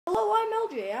Hello, I'm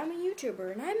LJ. I'm a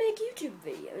YouTuber, and I make YouTube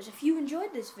videos. If you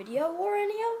enjoyed this video or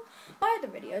any of my other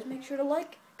videos, make sure to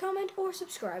like, comment, or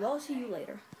subscribe. I'll see you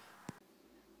later.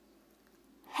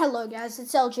 Hello guys,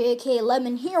 it's LJ aka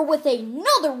Lemon here with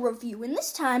another review, and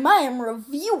this time I am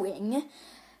reviewing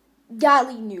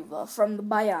Gali Nuva from the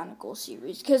Bionicle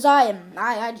series, because I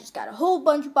just got a whole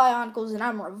bunch of Bionicles, and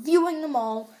I'm reviewing them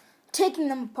all, taking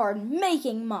them apart, and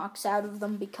making mocks out of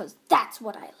them, because that's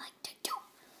what I like to do.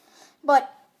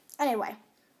 But, anyway,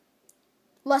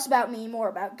 less about me, more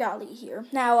about Gali here.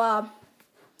 Now,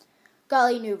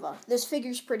 Gali Nuva, this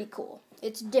figure's pretty cool.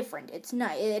 It's different, it's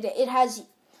nice,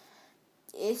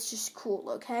 it's just cool,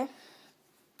 okay?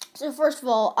 So first of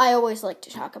all, I always like to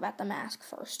talk about the mask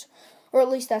first. Or at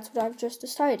least that's what I've just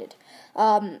decided.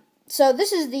 So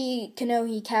this is the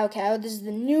Kanohi Cow. This is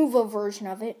the Nuva version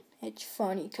of it. It's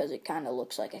funny because it kind of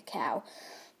looks like a cow.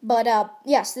 But,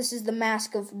 yes, this is the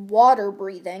mask of water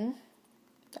breathing.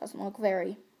 Doesn't look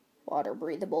very water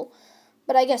breathable.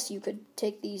 But I guess you could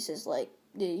take these as, like,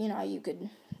 you could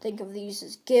think of these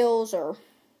as gills or,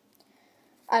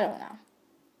 I don't know.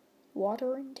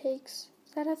 Water intakes?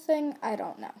 Is that a thing? I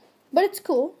don't know. But it's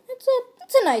cool.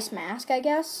 It's a nice mask, I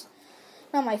guess.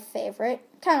 Not my favorite.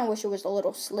 Kind of wish it was a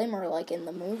little slimmer like in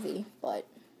the movie, but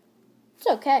it's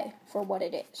okay for what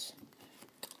it is.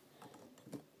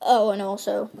 Oh, and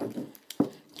also,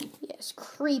 yes,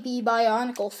 creepy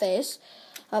Bionicle face,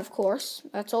 of course.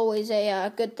 That's always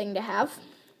a good thing to have.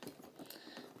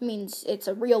 Means it's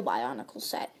a real Bionicle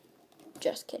set.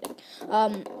 Just kidding.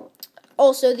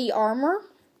 Also, the armor.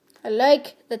 I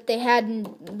like that they had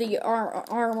the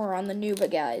armor on the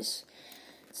Nuva guys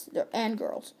and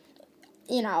girls,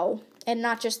 and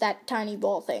not just that tiny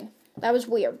ball thing. That was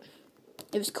weird.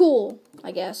 It was cool,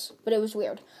 I guess, but it was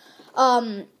weird.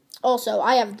 Also,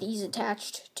 I have these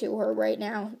attached to her right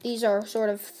now. These are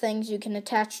sort of things you can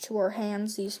attach to her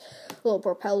hands, these little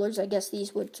propellers. I guess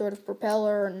these would sort of propel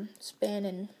her and spin,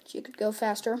 and she could go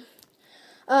faster.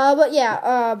 But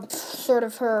yeah, sort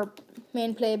of her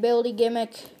main playability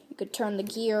gimmick. You could turn the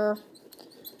gear,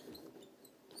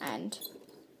 and,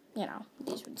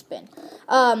 these would spin.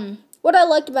 What I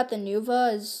liked about the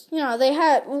Nuva is, they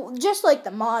had, just like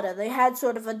the Mata, they had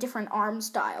sort of a different arm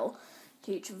style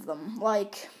to each of them.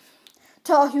 Like,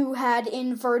 Tahu had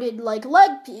inverted, like,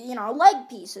 leg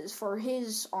pieces for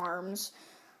his arms.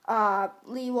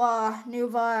 Liwa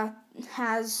Nuva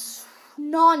has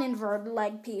non-inverted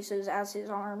leg pieces as his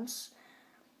arms.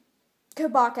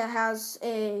 Kabaka has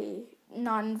a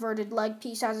non-inverted leg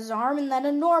piece as his arm, and then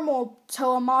a normal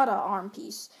Toamata arm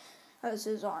piece as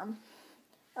his arm.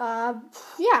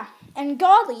 Yeah, and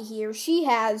Gali here, she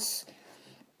has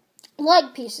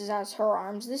leg pieces as her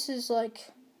arms. This is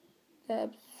like,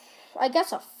 I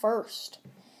guess a first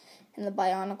in the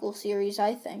Bionicle series,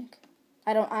 I think.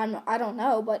 I don't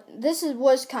know, but this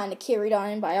was kind of carried on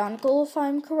in Bionicle, if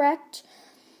I'm correct.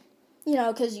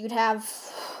 Because you'd have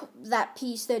that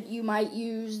piece that you might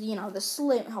use, the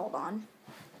slim. Hold on.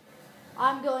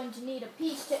 I'm going to need a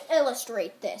piece to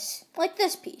illustrate this. Like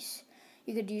this piece.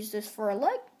 You could use this for a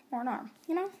leg or an arm,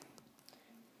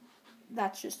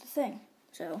 That's just the thing.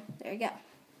 So, there you go.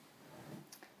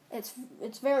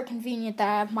 It's very convenient that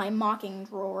I have my mocking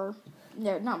drawer.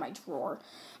 Not my drawer.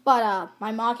 But,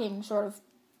 my mocking sort of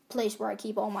place where I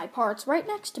keep all my parts right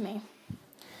next to me.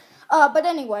 But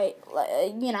anyway,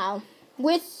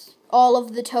 with all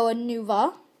of the Toa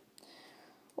Nuva,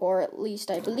 or at least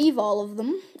I believe all of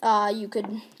them, you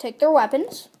could take their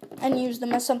weapons and use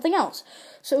them as something else.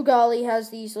 So Gali has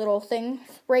these little things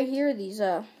right here, these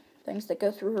things that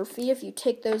go through her feet. If you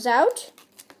take those out,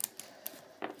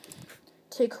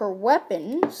 take her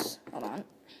weapons,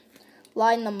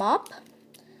 line them up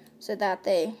so that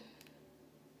they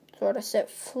sort of sit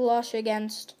flush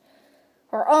against,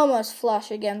 or almost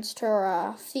flush against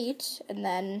her feet, and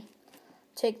then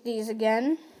take these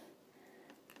again,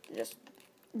 just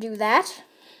do that,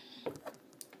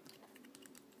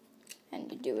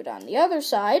 and you do it on the other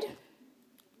side.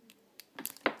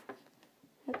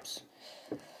 Oops.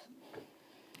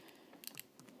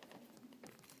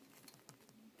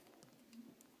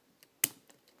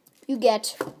 You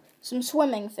get some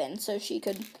swimming fins, so she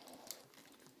could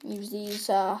use these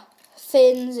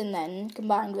fins and then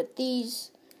combined with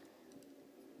these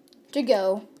to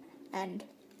go and,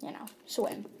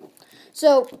 swim.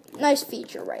 So, nice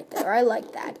feature right there. I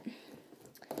like that.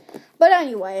 But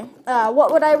anyway,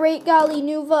 what would I rate Gali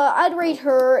Nuva? I'd rate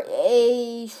her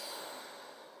a...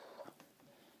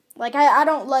 I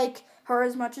don't like her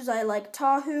as much as I like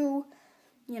Tahu,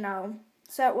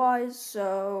 set-wise,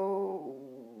 so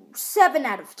 7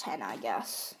 out of 10, I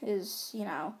guess, is,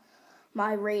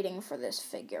 my rating for this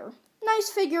figure. nice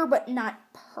figure, but not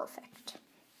perfect.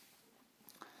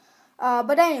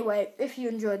 But anyway, if you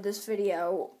enjoyed this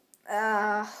video,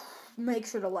 make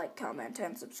sure to like, comment,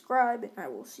 and subscribe, and I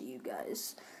will see you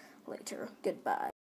guys later. Goodbye.